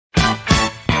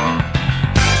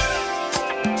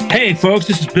Hey, folks,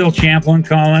 this is Bill Champlin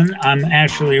calling. I'm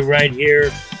actually right here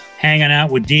hanging out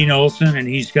with Dean Olson, and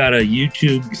he's got a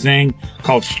YouTube thing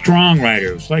called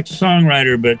StrongWriter. It's like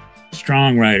songwriter, but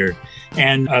StrongWriter.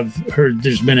 And I've heard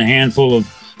there's been a handful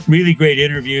of really great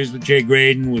interviews with Jay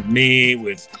Graydon, with me,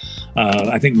 with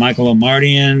I think Michael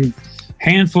Amardian,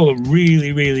 handful of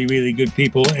really, really, really good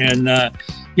people. And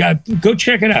yeah, go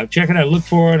check it out. Check it out. Look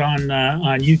for it on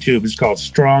YouTube. It's called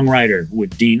StrongWriter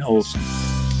with Dean Olson.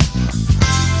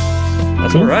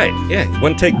 That's all right. Yeah,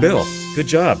 one take Bill. Good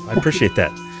job. I appreciate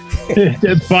that.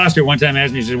 Foster one time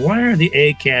asked me, he said, "Why are the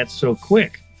A-cats so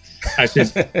quick?" I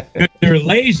said, "They're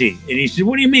lazy." And he said,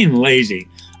 "What do you mean lazy?"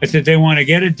 I said, "They want to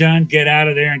get it done, get out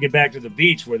of there, and get back to the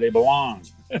beach where they belong."